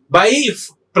by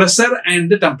pressure and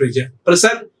the temperature.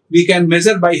 Pressure we can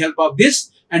measure by help of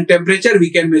this and temperature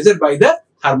we can measure by the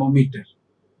thermometer.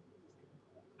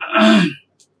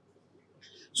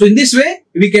 So in this way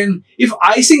we can, if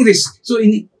icing risk, so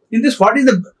in this what is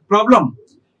the problem?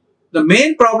 The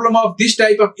main problem of this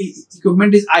type of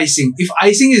equipment is icing. If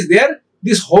icing is there,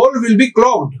 this hole will be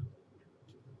clogged.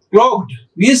 Clogged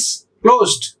means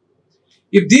closed.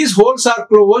 If these holes are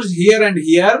closed here and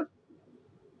here,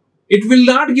 it will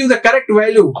not give the correct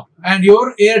value and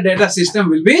your air data system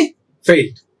will be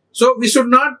failed. So we should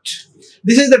not,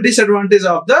 this is the disadvantage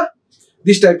of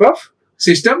this type of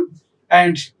system,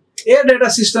 and air data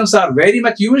systems are very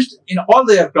much used in all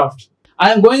the aircraft.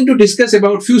 I am going to discuss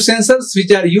about few sensors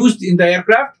which are used in the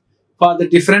aircraft for the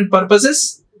different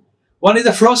purposes. One is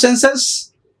the flow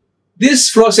sensors. These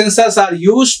flow sensors are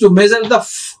used to measure the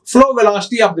flow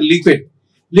velocity of the liquid.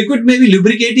 Liquid may be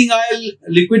lubricating oil,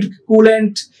 liquid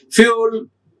coolant, fuel,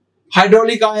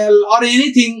 hydraulic oil or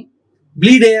anything,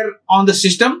 bleed air on the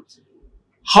system.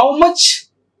 How much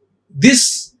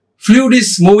this fluid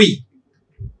is moving,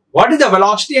 what is the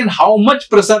velocity and how much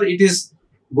pressure it is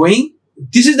going.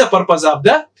 This is the purpose of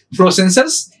the flow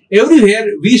sensors. Everywhere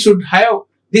we should have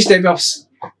this type of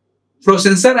flow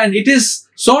sensor and it is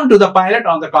shown to the pilot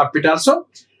on the cockpit also.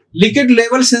 Liquid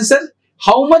level sensor,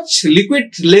 how much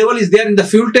liquid level is there in the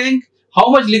fuel tank, how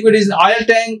much liquid is in oil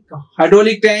tank,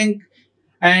 hydraulic tank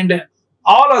and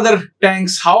all other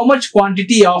tanks, how much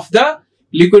quantity of the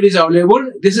liquid is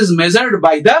available. This is measured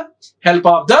by the help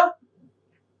of the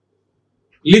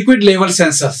liquid level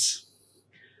sensors.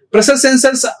 Pressure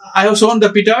sensors, I have shown the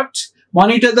pitot,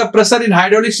 monitor the pressure in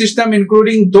hydraulic system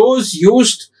including those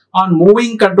used on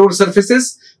moving control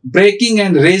surfaces, braking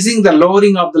and raising the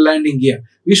lowering of the landing gear.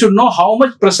 We should know how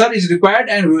much pressure is required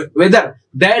and whether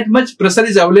that much pressure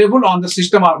is available on the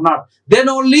system or not. Then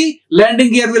only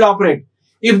landing gear will operate.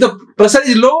 If the pressure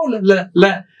is low,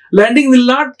 landing will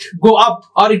not go up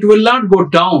or it will not go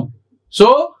down.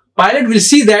 So pilot will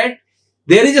see that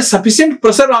there is a sufficient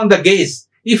pressure on the gauge.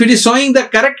 If it is showing the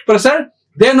correct pressure,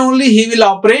 then only he will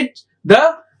operate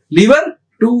the lever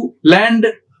to land,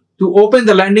 to open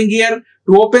the landing gear,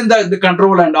 to open the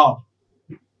control and all.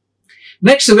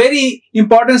 Next, very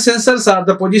important sensors are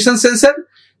the position sensor.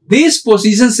 These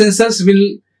position sensors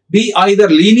will be either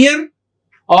linear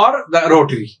or the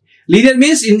rotary. Linear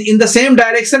means in the same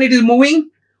direction it is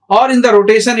moving, or in the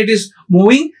rotation it is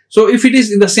moving. So if it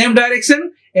is in the same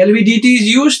direction, LVDT is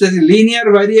used, that is linear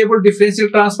variable differential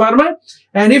transformer.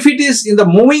 And if it is in the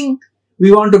moving,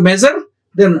 we want to measure,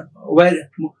 then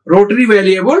rotary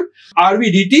variable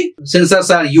RVDT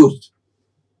sensors are used.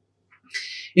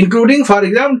 Including, for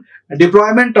example,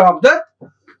 deployment of the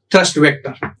thrust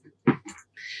vector.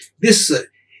 This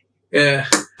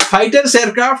fighters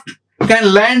aircraft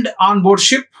can land on board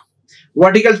ship,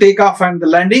 vertical takeoff and the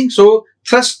landing. So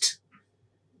thrust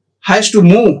has to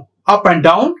move up and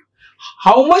down.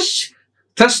 How much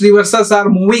thrust reversers are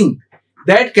moving,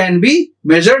 that can be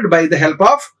measured by the help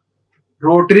of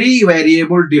rotary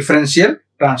variable differential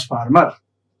transformer.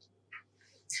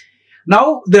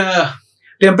 Now the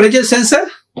temperature sensor.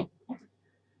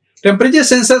 Temperature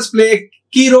sensors play a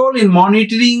key role in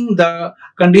monitoring the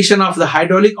condition of the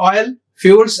hydraulic oil,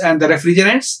 fuels and the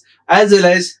refrigerants, as well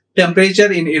as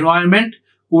temperature in environment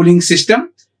cooling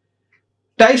system.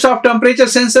 Types of temperature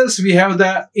sensors, we have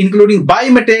the including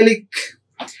bimetallic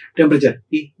temperature.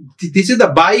 This is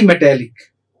the bimetallic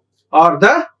or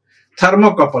the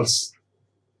thermocouples.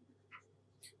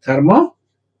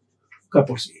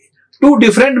 Thermocouples. Two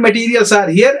different materials are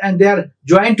here and they are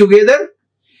joined together.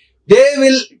 They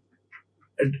will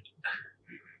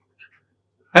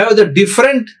have the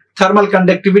different thermal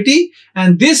conductivity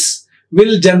and this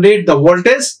will generate the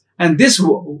voltage and this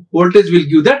voltage will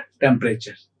give the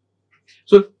temperature.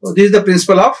 So this is the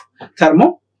principle of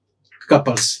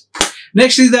thermocouples.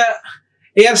 Next is the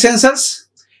air sensors.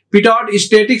 Pitot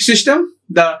static system.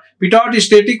 The pitot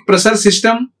static pressure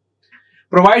system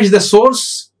provides the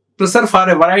source pressure for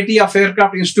a variety of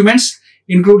aircraft instruments,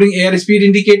 including airspeed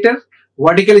indicator,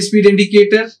 vertical speed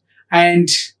indicator, and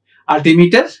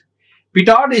altimeter.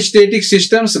 Petard static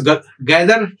systems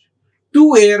gather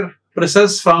two air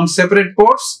pressures from separate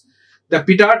ports. The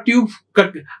petard tube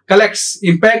collects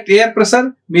impact air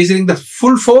pressure, measuring the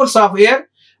full force of air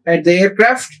at the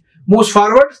aircraft moves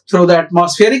forward through the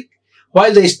atmospheric,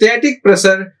 while the static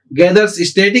pressure gathers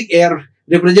static air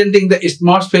representing the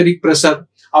atmospheric pressure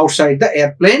outside the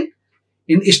airplane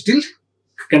in still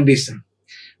condition.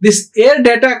 These air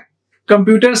data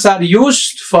computers are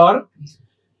used for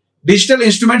digital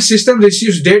instrument system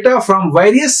receives data from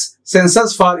various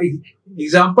sensors. For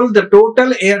example, the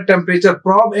total air temperature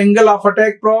probe, angle of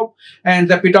attack probe, and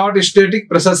the petard static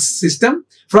pressure system.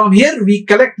 From here, we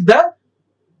collect the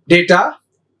data.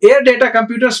 Air data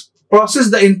computers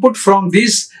process the input from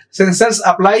these sensors,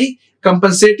 apply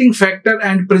compensating factor,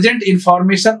 and present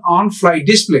information on flight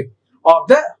display of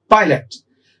the pilot.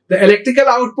 The electrical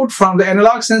output from the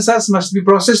analog sensors must be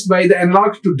processed by the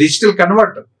analog to digital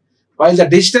converter, while the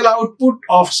digital output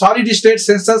of solid state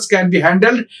sensors can be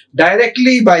handled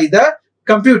directly by the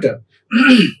computer.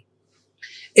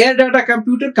 Air data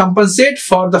computer compensate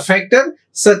for the factor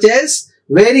such as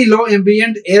very low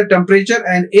ambient air temperature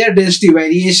and air density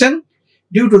variation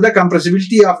due to the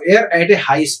compressibility of air at a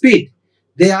high speed.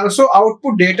 They also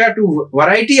output data to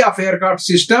variety of aircraft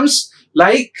systems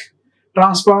like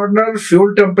transponder,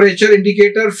 fuel temperature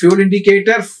indicator, fuel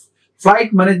indicator,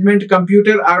 flight management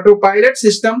computer, autopilot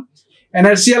system,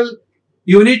 inertial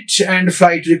unit, and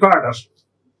flight recorder.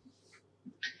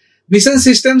 Mission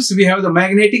systems, we have the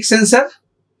magnetic sensor.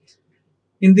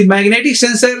 In the magnetic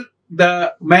sensor,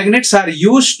 the magnets are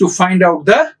used to find out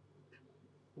the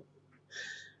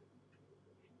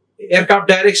aircraft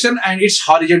direction and its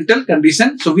horizontal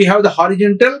condition. So we have the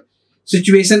horizontal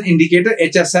situation indicator,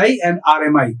 HSI, and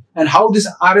RMI. And how this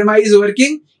RMI is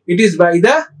working? It is by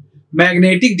the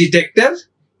magnetic detector.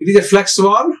 It is a flex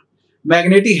valve.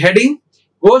 Magnetic heading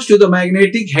goes to the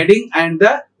magnetic heading and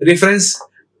the reference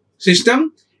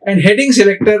system, and heading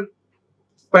selector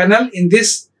panel in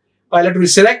this pilot will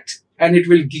select and it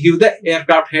will give the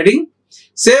aircraft heading.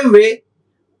 Same way,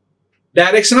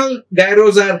 directional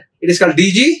gyros are, it is called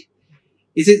DG.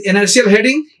 It is inertial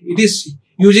heading. It is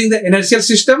using the inertial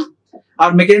system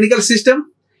or mechanical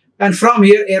system, and from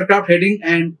here aircraft heading,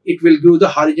 and it will give the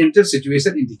horizontal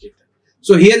situation indicator.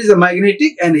 So here is the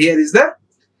magnetic and here is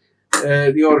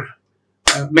the your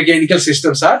mechanical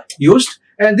systems are used,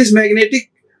 and this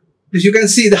magnetic, as you can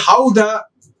see how the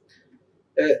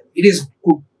it is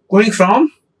going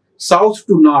from south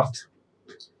to north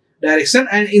direction,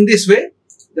 and in this way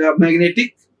the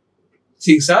magnetic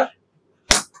things are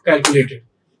calculated.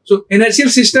 So inertial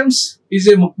systems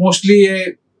is mostly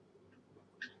a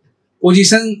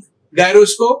position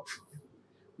gyroscope,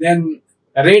 then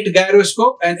rate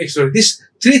gyroscope, and accelerometer. These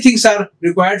three things are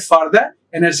required for the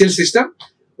inertial system.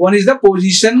 One is the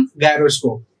position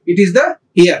gyroscope. It is the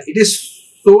here. It is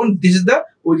shown. This is the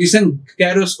position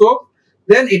gyroscope.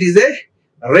 Then it is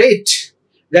a rate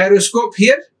gyroscope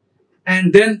here,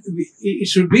 and then it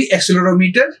should be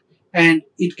accelerometer, and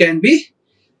it can be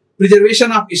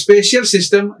preservation of spatial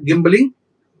system, gimbaling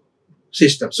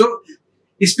system. So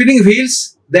spinning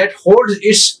wheels that holds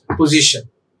its position.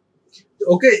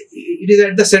 Okay, it is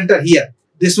at the center here.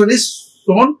 This one is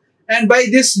shown, and by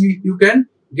this you can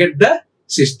get the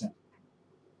system.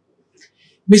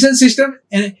 Mission system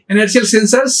and inertial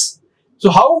sensors.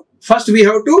 So how? First we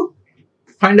have to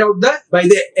find out by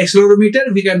the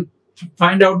accelerometer we can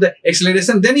find out the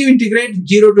acceleration. Then you integrate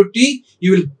 0 to t,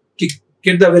 you will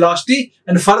get the velocity,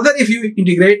 and further if you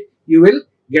integrate you will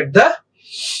get the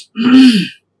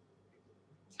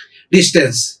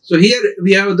distance. So here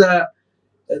we have the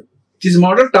this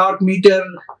model, torque meter,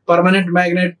 permanent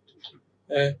magnet,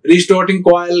 restoring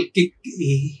coil, kick,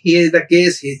 here is the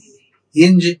case,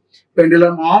 hinge,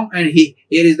 pendulum arm, and here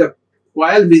is the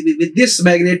coil with this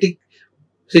magnetic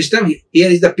system. Here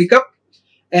is the pickup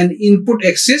and input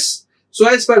axis. So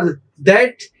as per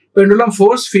that, pendulum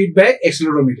force feedback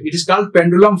accelerometer. It is called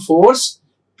pendulum force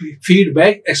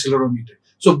feedback accelerometer.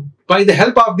 So by the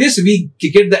help of this we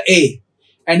get the A.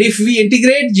 And if we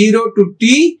integrate 0 to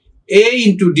t, A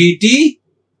into dt,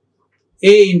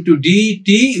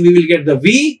 we will get the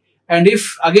V. And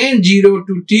if again 0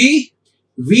 to t,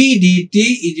 V dt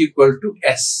is equal to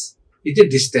S. It's a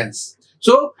distance.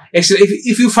 So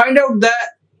if you find out the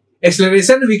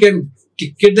acceleration, we can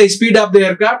get the speed of the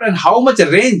aircraft and how much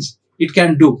range it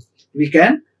can do. We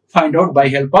can find out by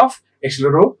help of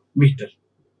accelerometer.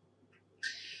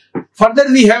 Further,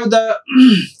 we have the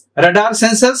radar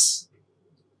sensors.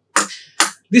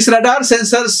 These radar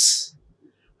sensors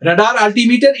radar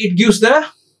altimeter, it gives the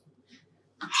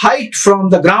height from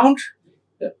the ground.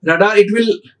 Radar, it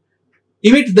will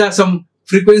emit the some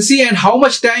frequency, and how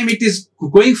much time it is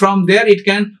going from there, it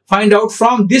can find out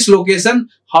from this location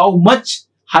how much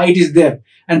height is there.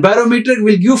 And barometer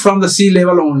will give from the sea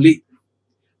level only.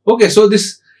 Okay, so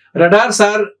this radars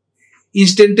are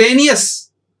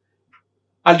instantaneous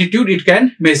altitude it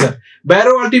can measure.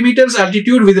 Baro altimeter's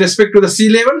altitude with respect to the sea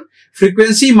level,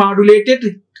 frequency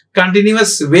modulated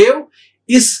continuous wave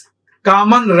is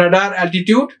common radar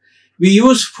altitude. We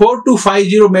use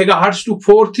 4250 megahertz to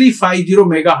 4350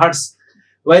 megahertz,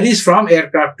 varies from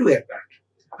aircraft to aircraft.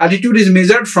 Altitude is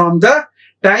measured from the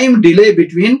time delay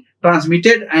between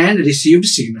transmitted and received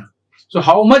signal. So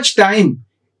how much time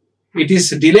it is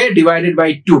delay divided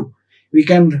by 2. We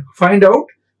can find out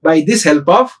by this help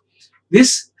of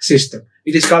this system.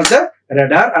 It is called the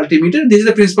radar altimeter. This is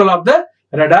the principle of the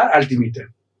radar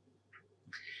altimeter.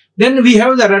 Then we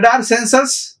have the radar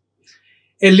sensors,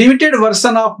 a limited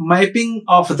version of mapping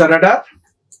of the radar,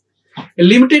 a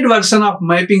limited version of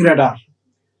mapping radar.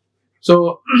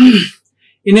 So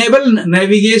enable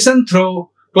navigation through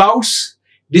clouds,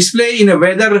 display in a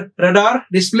weather radar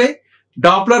display,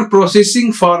 Doppler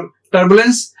processing for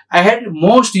turbulence ahead,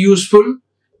 most useful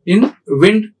in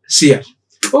wind shear.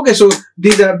 Okay, so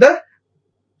these are the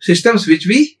systems which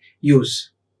we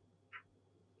use.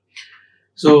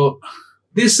 So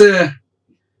this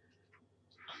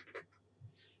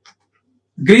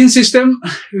green system,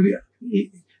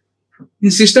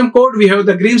 in system code we have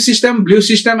the green system, blue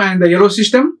system and the yellow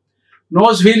system.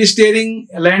 Nose, wheel, steering,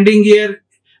 landing gear.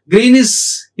 Green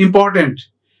is important,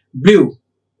 blue,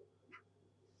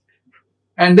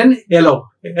 and then yellow.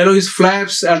 Yellow is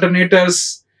flaps,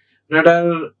 alternators,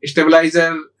 radar,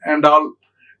 stabilizer and all.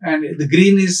 And the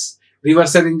green is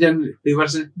reverser engine,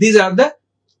 reverser. These are the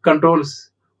control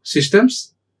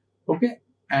systems. Okay.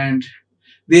 And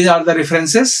these are the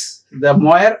references. The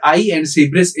Moyer I and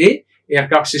Seabreeze A,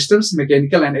 aircraft systems,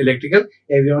 mechanical and electrical,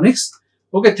 avionics.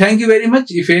 Okay. Thank you very much.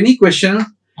 If any question,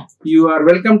 you are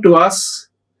welcome to ask,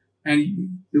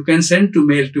 and you can send to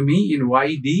mail to me in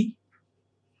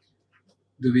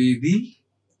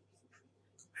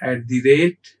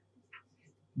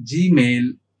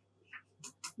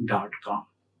yddwivedhi@gmail.com.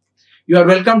 You are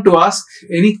welcome to ask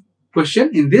any question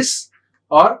in this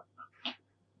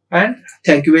and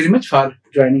thank you very much for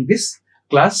joining this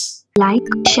class. Like,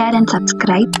 share and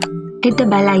subscribe. Hit the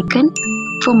bell icon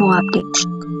for more updates.